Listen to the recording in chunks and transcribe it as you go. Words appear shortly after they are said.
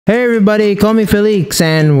Hey everybody, call me Felix,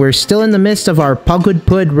 and we're still in the midst of our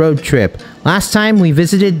Pagudpud road trip. Last time we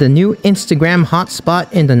visited the new Instagram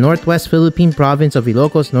hotspot in the northwest Philippine province of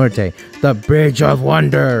Ilocos Norte, the Bridge of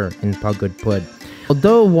Wonder in Pagudpud.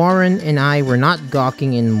 Although Warren and I were not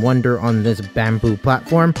gawking in wonder on this bamboo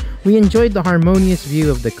platform, we enjoyed the harmonious view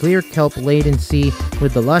of the clear kelp-laden sea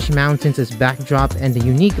with the lush mountains as backdrop and the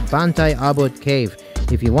unique Bantay Abot cave.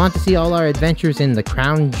 If you want to see all our adventures in the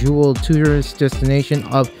crown jewel tourist destination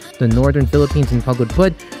of the northern Philippines in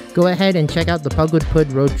Pagudpud, go ahead and check out the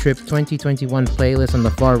Pagudpud Road Trip 2021 playlist on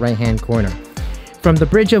the far right hand corner. From the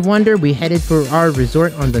Bridge of Wonder, we headed for our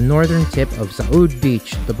resort on the northern tip of Saud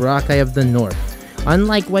Beach, the Boracay of the north.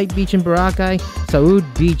 Unlike White Beach in Boracay, Saud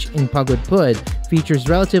Beach in Pagudpud features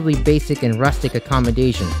relatively basic and rustic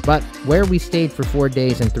accommodation, but where we stayed for 4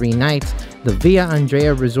 days and 3 nights, the Villa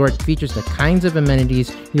Andrea Resort features the kinds of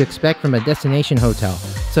amenities you expect from a destination hotel,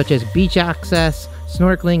 such as beach access,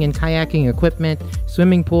 snorkeling and kayaking equipment,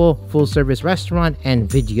 swimming pool, full-service restaurant, and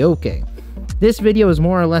videoke. This video is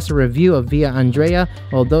more or less a review of Villa Andrea,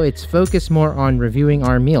 although it's focused more on reviewing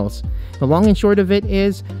our meals. The long and short of it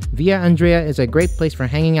is, Villa Andrea is a great place for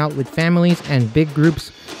hanging out with families and big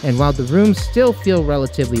groups, and while the rooms still feel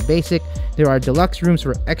relatively basic, there are deluxe rooms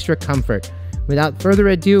for extra comfort. Without further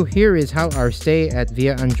ado, here is how our stay at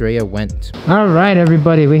Villa Andrea went. Alright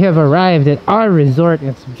everybody, we have arrived at our resort.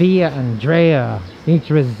 It's Villa Andrea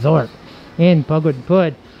Beach Resort in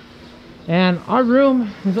Pagudpud. And our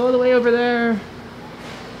room is all the way over there,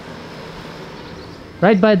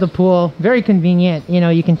 right by the pool. Very convenient. You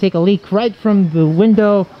know, you can take a leak right from the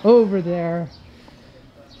window over there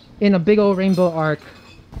in a big old rainbow arc.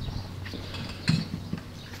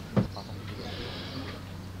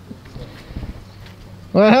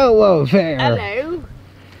 Well, hello there. Hello.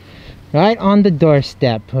 Right on the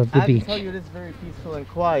doorstep of the beach. I can tell you it is very peaceful and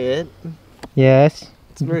quiet. Yes.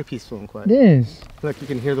 It's very peaceful and quiet. It is. Look, you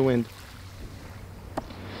can hear the wind.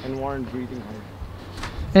 And Warren breathing hard.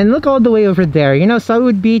 And look all the way over there. You know,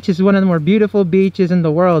 Saud Beach is one of the more beautiful beaches in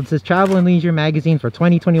the world, says Travel and Leisure magazine for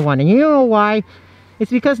 2021. And you know why? It's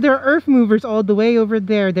because there are earth movers all the way over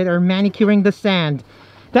there that are manicuring the sand.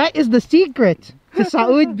 That is the secret to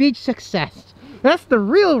Saud Beach success. That's the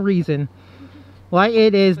real reason why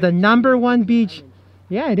it is the #1 beach.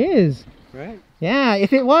 Yeah, it is. Right? Yeah,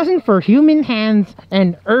 if it wasn't for human hands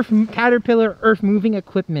and caterpillar earth moving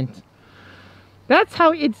equipment. That's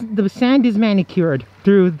how the sand is manicured,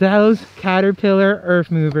 through those caterpillar earth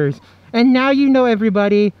movers. And now you know,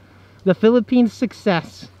 everybody, the Philippines'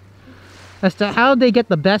 success as to how they get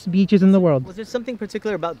the best beaches in the world. Was there something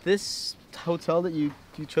particular about this hotel that you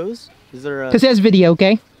chose? Is there a... Because it has video,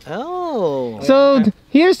 okay? Oh. So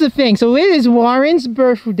here's the thing. So it is Warren's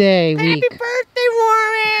birthday week. Happy birthday,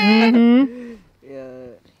 Warren! Mm-hmm.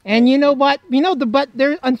 Yeah. And you know what? You know,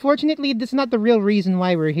 unfortunately, this is not the real reason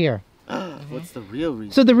why we're here. What's the real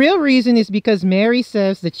reason? So the real reason is because Mary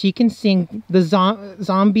says that she can sing the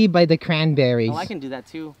Zombie by the Cranberries. Oh, I can do that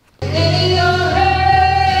too. In your head,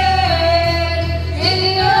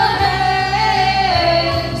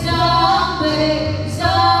 zombie,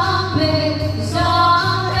 zombie,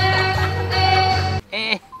 zombie.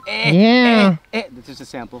 Yeah. That's just a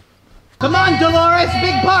sample. Come on, Dolores!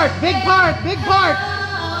 Big part! Big part! Big part!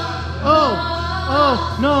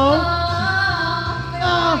 Oh, no.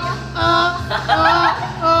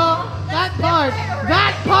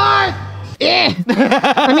 That part!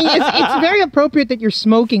 I mean, it's very appropriate that you're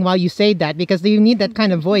smoking while you say that, because you need that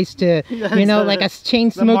kind of voice to, you know, like a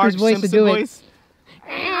chain smoker's voice to do it.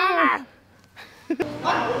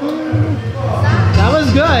 That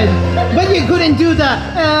was good, but you couldn't do the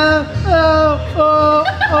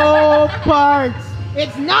parts.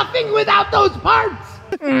 It's nothing without those parts.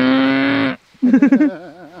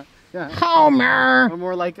 Homer. Or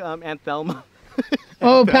more like Aunt Thelma.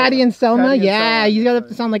 Oh, Patty and Selma? Patty and Yeah, Selma. you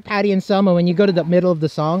gotta sound like Patty and Selma when you go to the middle of the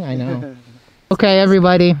song. I know. Okay,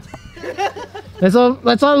 everybody. Let's all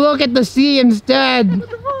look at the sea instead.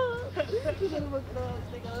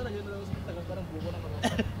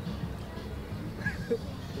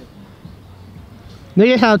 Look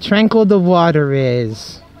at how tranquil the water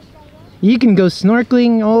is. You can go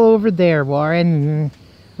snorkeling all over there, Warren.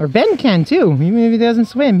 Or Ben can too, even if he doesn't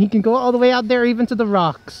swim. He can go all the way out there, even to the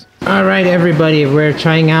rocks. Alright everybody, we're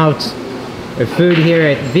trying out the food here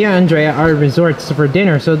at Villa Andrea, our resorts, for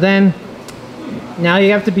dinner. So then, now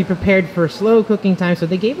you have to be prepared for slow cooking time. So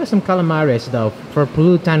they gave us some calamares though, for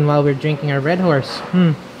pulutan while we're drinking our Red Horse.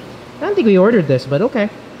 I don't think we ordered this, but okay.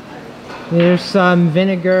 There's some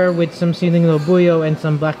vinegar with some siling lobuyo and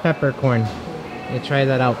some black peppercorn. Let's try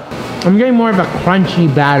that out. I'm getting more of a crunchy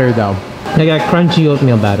batter though. I got crunchy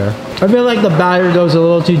oatmeal batter. I feel like the batter goes a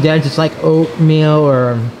little too dense. It's like oatmeal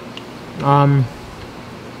or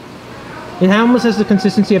it almost has the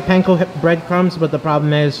consistency of panko breadcrumbs, but the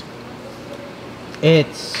problem is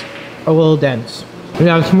it's a little dense.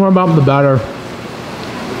 Yeah, it's more about the batter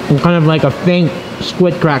and kind of like a faint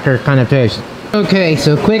squid cracker kind of taste. Okay,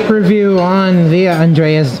 so quick review on Villa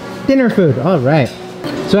Andrea's dinner food. All right.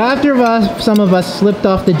 So after some of us slipped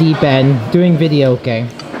off the deep end doing videoke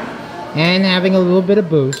and having a little bit of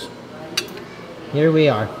booze, here we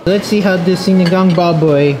are. Let's see how this sinigang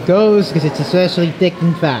baboy goes, because it's especially thick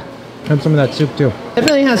and fat. Have some of that soup too.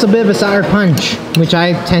 Definitely has a bit of a sour punch, which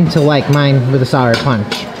I tend to like mine with a sour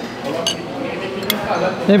punch.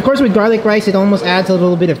 And of course with garlic rice, it almost adds a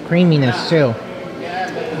little bit of creaminess too.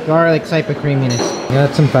 Garlic type of creaminess.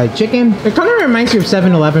 Got some fried chicken. It kind of reminds you of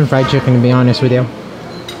 7-Eleven fried chicken, to be honest with you.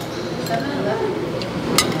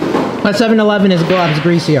 But 7-Eleven is gloves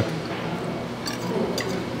greasier.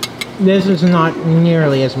 This is not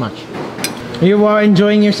nearly as much. You are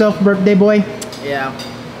enjoying yourself, birthday boy? Yeah.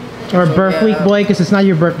 Or birth week boy, because it's not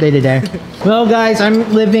your birthday today. Well guys,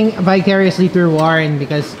 I'm living vicariously through Warren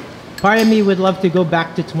because part of me would love to go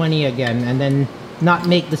back to 20 again and then not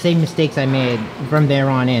make the same mistakes I made from there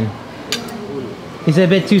on in. Is it a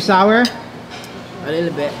bit too sour? A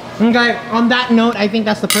little bit. Okay, on that note, I think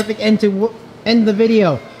that's the perfect end to end the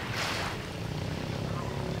video.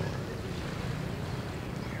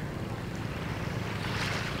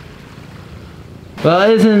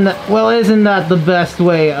 Well, isn't that the best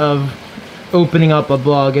way of opening up a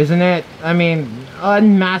vlog, isn't it? I mean, a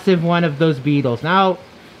massive one of those beetles. Now,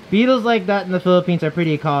 beetles like that in the Philippines are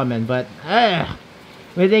pretty common, but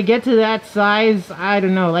when they get to that size, I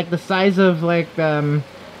don't know, like the size of like a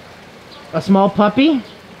small puppy.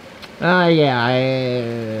 Yeah,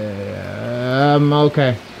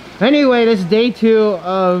 okay. Anyway, this is day 2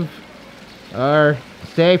 of our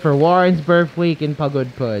stay for Warren's birth week in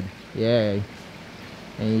Pagudpud. Yay.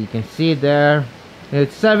 And you can see there,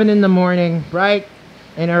 it's 7 in the morning, bright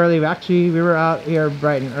and early. Actually, we were out here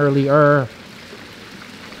bright and earlier.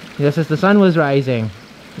 Just as the sun was rising.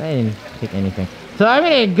 I didn't take anything. So I'm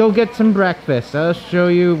gonna go get some breakfast. I'll show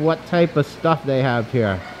you what type of stuff they have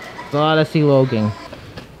here. It's a lot of silogging.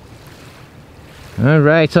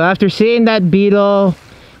 Alright, so after seeing that beetle,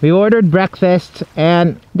 we ordered breakfast,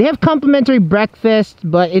 and they have complimentary breakfast,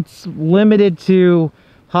 but it's limited to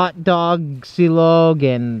hot dog silog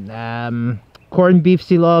and corned beef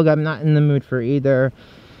silog. I'm not in the mood for either.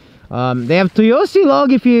 They have tuyo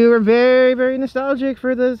silog if you are very, very nostalgic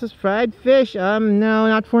for this fried fish. No,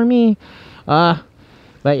 not for me. But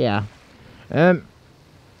yeah. The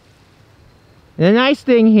nice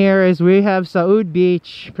thing here is we have Saud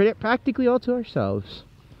Beach practically all to ourselves.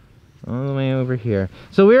 All the way over here.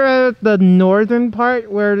 So we're at the northern part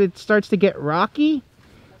where it starts to get rocky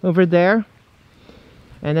over there.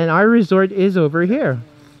 And then our resort is over here.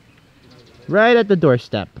 Right at the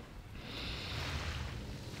doorstep.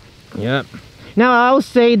 Yep. Now I'll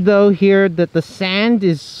say though here that the sand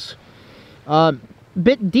is a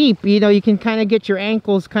bit deep. You know, you can kind of get your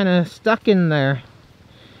ankles kind of stuck in there.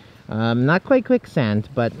 Not quite quicksand,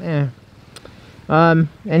 but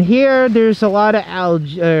and here there's a lot of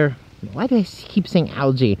algae. Why do I keep saying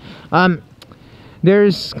algae?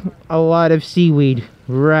 There's a lot of seaweed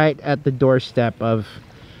right at the doorstep of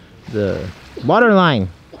the water line.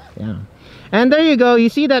 Yeah. And there you go. You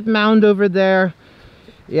see that mound over there?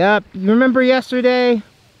 Yep. You remember yesterday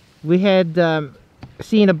we had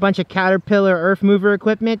seen a bunch of Caterpillar earth mover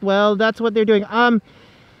equipment? Well, that's what they're doing.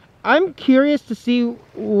 I'm curious to see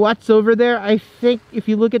what's over there. I think if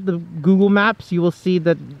you look at the Google Maps, you will see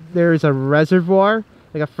that there's a reservoir,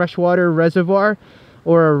 like a freshwater reservoir,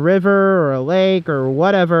 or a river or a lake or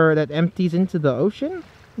whatever that empties into the ocean,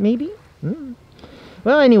 maybe?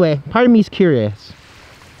 Well, anyway, part of me is curious.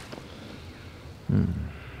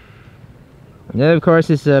 And then, of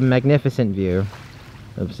course, is a magnificent view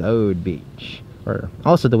of Saud Beach, or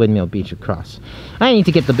also the Windmill Beach across. I need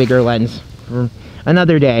to get the bigger lens for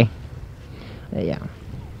another day. Yeah.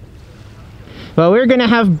 Well, we're gonna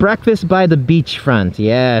have breakfast by the beachfront.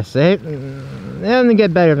 Yes, it doesn't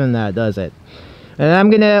get better than that, does it? And I'm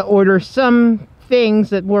gonna order some things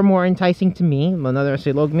that were more enticing to me. Another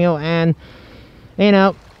silog meal and, you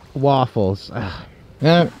know, waffles.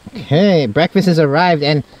 Okay, breakfast has arrived,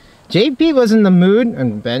 and JP was in the mood,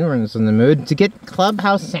 and Ben was in the mood to get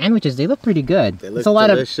clubhouse sandwiches. They look pretty good. They look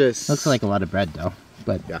delicious. Looks like a lot of bread though,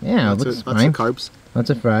 but yeah, it looks fine. Lots of carbs. Lots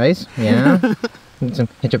of fries, yeah. Some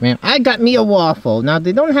ketchup, man. I got me a waffle. Now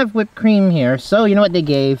they don't have whipped cream here, so you know what they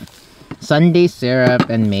gave? Sundae syrup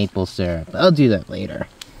and maple syrup. I'll do that later.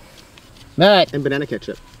 But and banana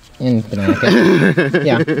ketchup. And banana ketchup.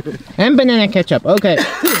 Yeah. And banana ketchup. Okay.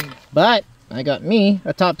 But I got me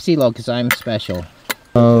a top silo because I'm special.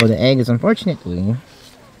 Oh, the egg is unfortunately a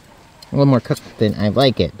little more cooked than I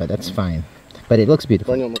like it, but that's fine. But it looks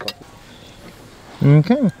beautiful.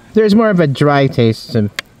 Okay. There's more of a dry taste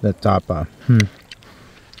to the tapa.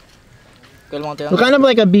 So kind of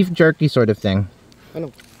like a beef jerky sort of thing. I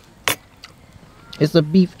know. It's a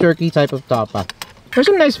beef jerky type of tapa. There's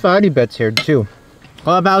some nice fatty bits here too.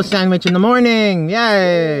 Clubhouse sandwich in the morning!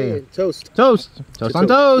 Yay! Toast. Toast! Toast on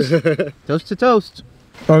toast! Toast to toast.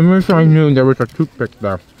 I wish I knew there was a toothpick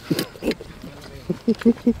there.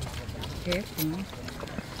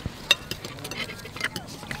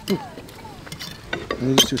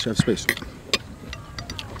 These two should have space.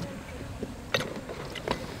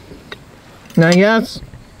 Now yes,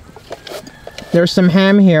 there's some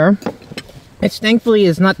ham here. It's thankfully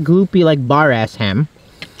is not gloopy like bar ass ham.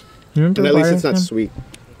 And at least it's not sweet.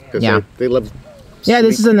 Yeah. They love. Yeah,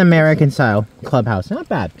 this is an American style clubhouse. Not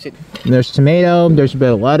bad. There's tomato. There's a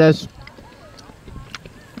bit of lettuce.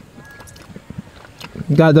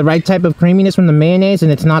 Got the right type of creaminess from the mayonnaise,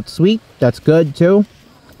 and it's not sweet. That's good too.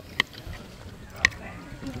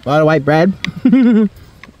 A lot of white bread.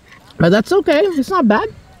 But that's okay. It's not bad.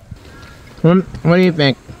 What do you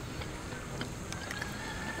think?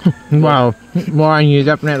 Wow, Warren, you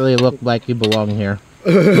definitely look like you belong here.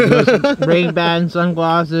 Ray-Ban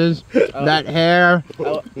sunglasses, that hair.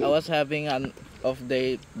 I was having an off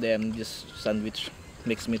day, then this sandwich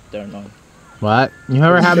makes me turn on. What? You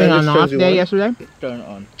were having an off shows you day on? yesterday? Turn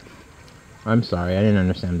on. I'm sorry, I didn't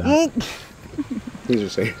understand that. These are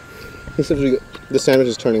saying. Essentially, the sandwich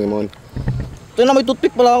is turning him on. Ito na may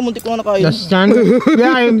toothpick pala ako, muntik ko na nakain. The standard.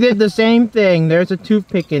 Yeah, I did the same thing. There's a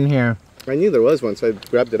toothpick in here. I knew there was one, so I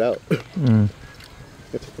grabbed it out. I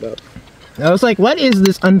took it out. I was like, what is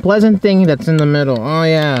this unpleasant thing that's in the middle? Oh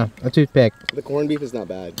yeah, a toothpick. The corned beef is not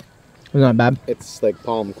bad. It's not bad. It's like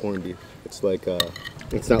palm corned beef. It's like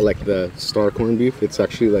it's not like the star corned beef. It's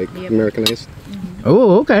actually like Americanized.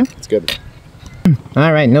 Oh, okay. It's good.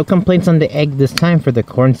 All right, no complaints on the egg this time for the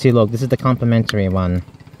corn silog. This is the complimentary one.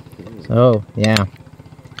 So yeah,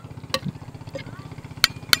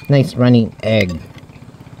 nice runny egg.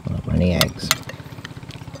 I love runny eggs.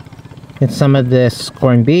 It's some of this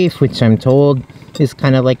corned beef, which I'm told is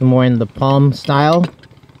kind of like more in the palm style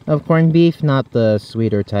of corned beef, not the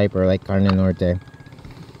sweeter type or like carne norte.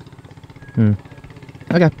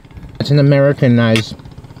 Okay, it's an Americanized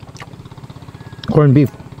corned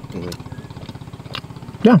beef.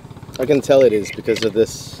 Yeah. I can tell it is because of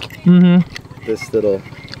this. This little.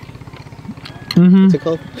 What's it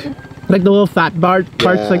called? Like the little fat parts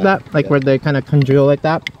like that, like where they kind of congeal like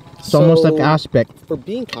that. It's almost like aspic. For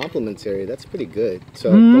being complimentary, that's pretty good.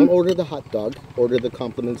 So don't order the hot dog. Order the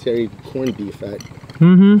complimentary corned beef at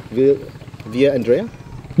Villa Andrea.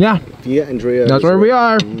 Yeah, Villa Andrea. that's where we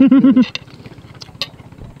are.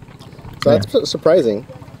 So that's surprising.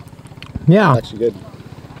 Yeah, Actually good.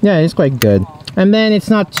 yeah, it's quite good. And then it's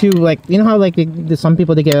not too like, you know how like some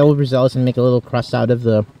people they get overzealous and make a little crust out of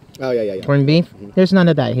the Oh yeah. corned beef. There's none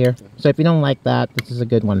of that here. So if you don't like that, this is a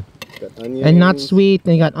good one. Got onions. And not sweet.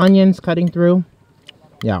 And you got onions cutting through.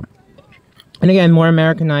 Yeah. And again, more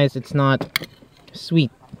Americanized. It's not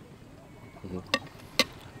sweet.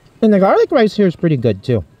 And the garlic rice here is pretty good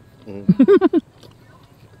too.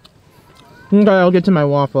 Okay, I'll get to my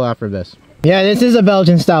waffle after this. Yeah, this is a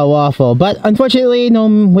Belgian style waffle, but unfortunately no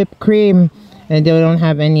whipped cream, and they don't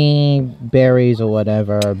have any berries or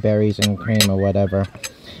whatever, or berries and cream or whatever.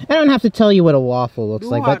 I don't have to tell you what a waffle looks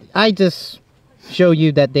like, but I just show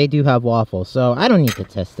you that they do have waffles, so I don't need to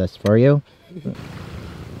test this for you.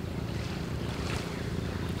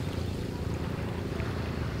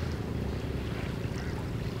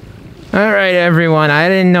 Alright everyone, I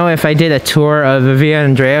didn't know if I did a tour of the Villa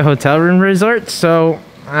Andrea Hotel Room Resort, so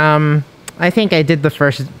I think I did the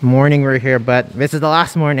first morning we're here, but this is the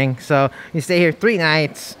last morning, so you stay here 3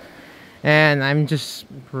 nights, and I'm just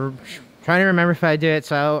trying to remember if I did it,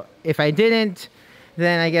 so if I didn't,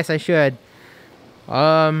 then I guess I should.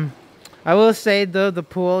 I will say though, the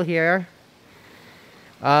pool here,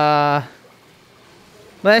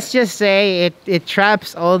 let's just say it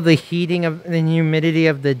traps all the heating of the humidity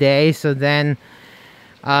of the day, so then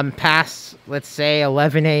past, let's say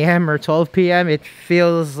 11 a.m. or 12 p.m. it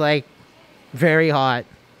feels like very hot,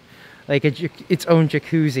 like its own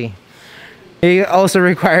jacuzzi. You also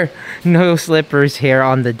require no slippers here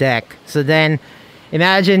on the deck, so then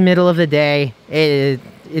imagine middle of the day, it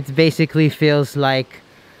basically feels like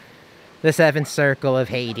the seventh circle of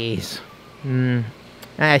Hades.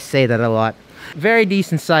 I say that a lot. Very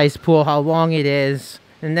decent sized pool. How long it is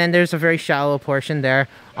And then there's a very shallow portion there.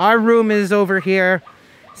 Our room is over here,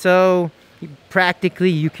 so practically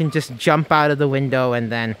you can just jump out of the window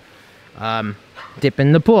and then dip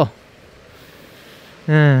in the pool.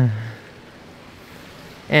 And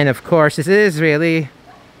of course, this is really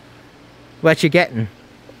what you're getting,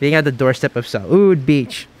 being at the doorstep of Saud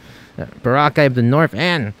Beach, Boracay of the North,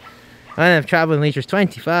 and one of Travel and Leisure's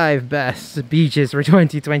 25 best beaches for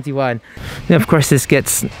 2021. And of course, this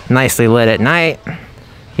gets nicely lit at night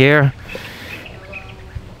here.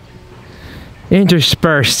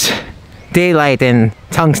 Interspersed daylight and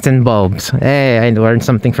tungsten bulbs. Hey, I learned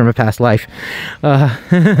something from a past life.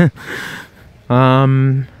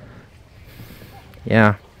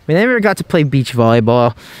 Yeah, we never got to play beach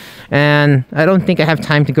volleyball, and I don't think I have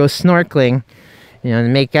time to go snorkeling, you know, to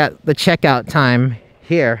make out the checkout time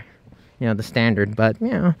here, you know, the standard. But you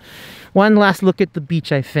know, one last look at the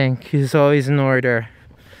beach, I think, is always in order.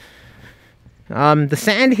 The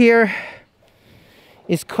sand here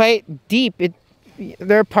is quite deep.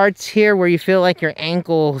 There are parts here where you feel like your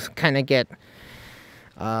ankles kind of get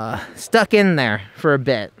stuck in there for a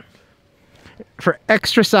bit, for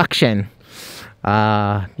extra suction.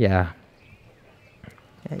 Yeah,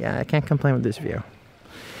 I can't complain with this view.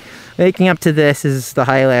 Waking up to this is the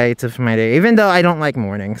highlight of my day, even though I don't like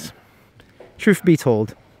mornings. Truth be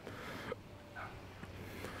told,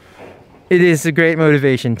 it is a great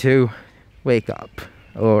motivation to wake up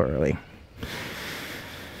early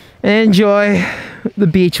and enjoy the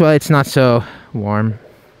beach while it's not so warm.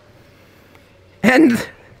 And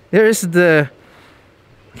there's the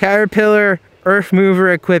Caterpillar earth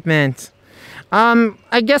mover equipment.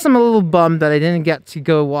 I guess I'm a little bummed that I didn't get to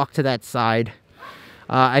go walk to that side.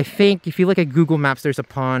 I think if you look at Google Maps, there's a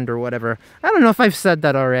pond or whatever. I don't know if I've said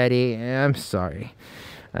that already. I'm sorry.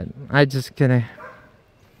 I just gonna...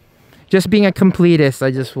 Just being a completist,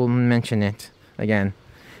 I just will mention it again.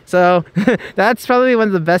 So, that's probably one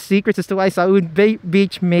of the best secrets as to why Saud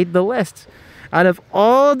Beach made the list. Out of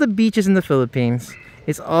all the beaches in the Philippines,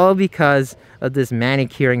 it's all because of this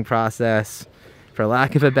manicuring process, for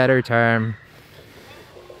lack of a better term,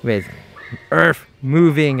 with earth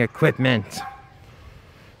moving equipment.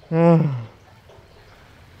 There's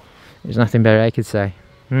nothing better I could say.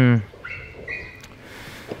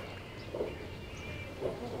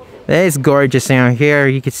 It's gorgeous down here.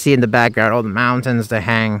 You can see in the background all the mountains that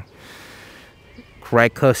hang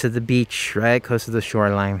right close to the beach, right close to the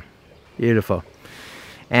shoreline. Beautiful.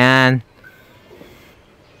 And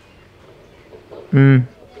then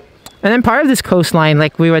part of this coastline,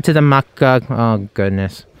 like we went to the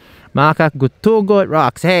Pagudpud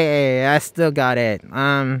rocks. Hey, I still got it.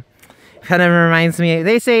 Kind of reminds me,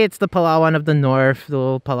 they say it's the Palawan of the North, the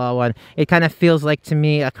little Palawan. It kind of feels like to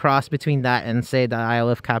me a cross between that and say the Isle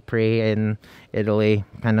of Capri in Italy,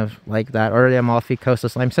 kind of like that, or the Amalfi Coast,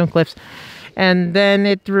 the limestone cliffs. And then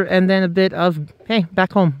a bit of, hey,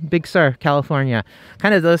 back home, Big Sur, California.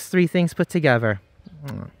 Kind of those three things put together.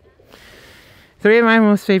 Three of my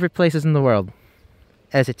most favorite places in the world,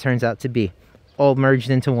 as it turns out to be, all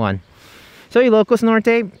merged into one. So Ilocos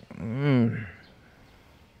Norte,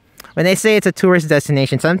 when they say it's a tourist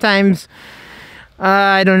destination, sometimes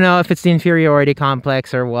I don't know if it's the inferiority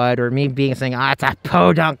complex or what, or me saying, it's a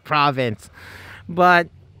podunk province. But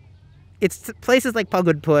it's places like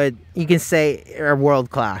Pagudpud, you can say, are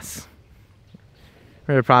world class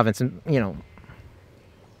for the province, and you know.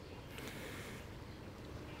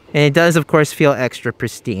 And it does, of course, feel extra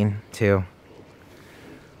pristine too.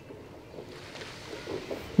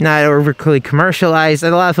 Not overly commercialized.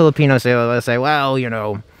 And a lot of Filipinos say, well, you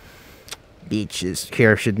know, beaches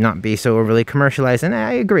here should not be so overly commercialized, and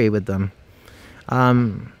I agree with them.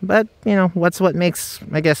 But you know, what makes,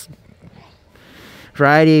 I guess,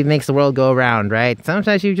 variety makes the world go around, right?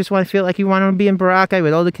 Sometimes you just want to feel like you want to be in Boracay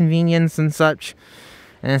with all the convenience and such,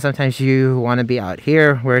 and then sometimes you want to be out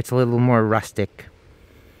here where it's a little more rustic.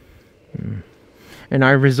 And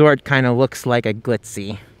our resort kind of looks like a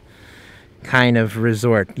glitzy kind of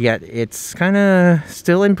resort, yet it's kind of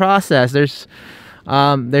still in process. They're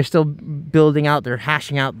still building out, they're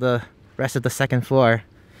hashing out the rest of the second floor,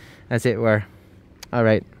 as it were. All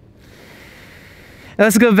right,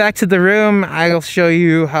 let's go back to the room. I'll show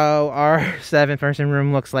you how our 7-person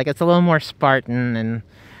room looks like. It's a little more Spartan and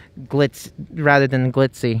glitz rather than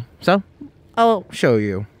glitzy, so I'll show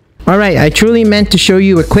you. Alright, I truly meant to show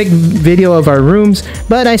you a quick video of our rooms,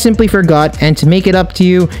 but I simply forgot, and to make it up to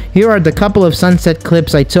you, here are the couple of sunset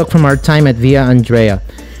clips I took from our time at Villa Andrea.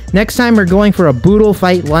 Next time we're going for a boodle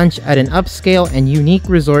fight lunch at an upscale and unique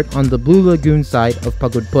resort on the Blue Lagoon side of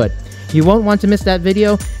Pagudpud. You won't want to miss that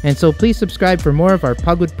video, and so please subscribe for more of our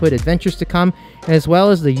Pagudpud adventures to come, as well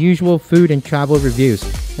as the usual food and travel reviews.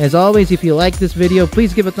 As always, if you like this video,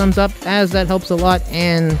 please give a thumbs up, as that helps a lot,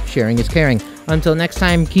 and sharing is caring. Until next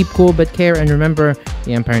time, keep cool but care, and remember,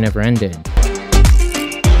 the Empire never ended.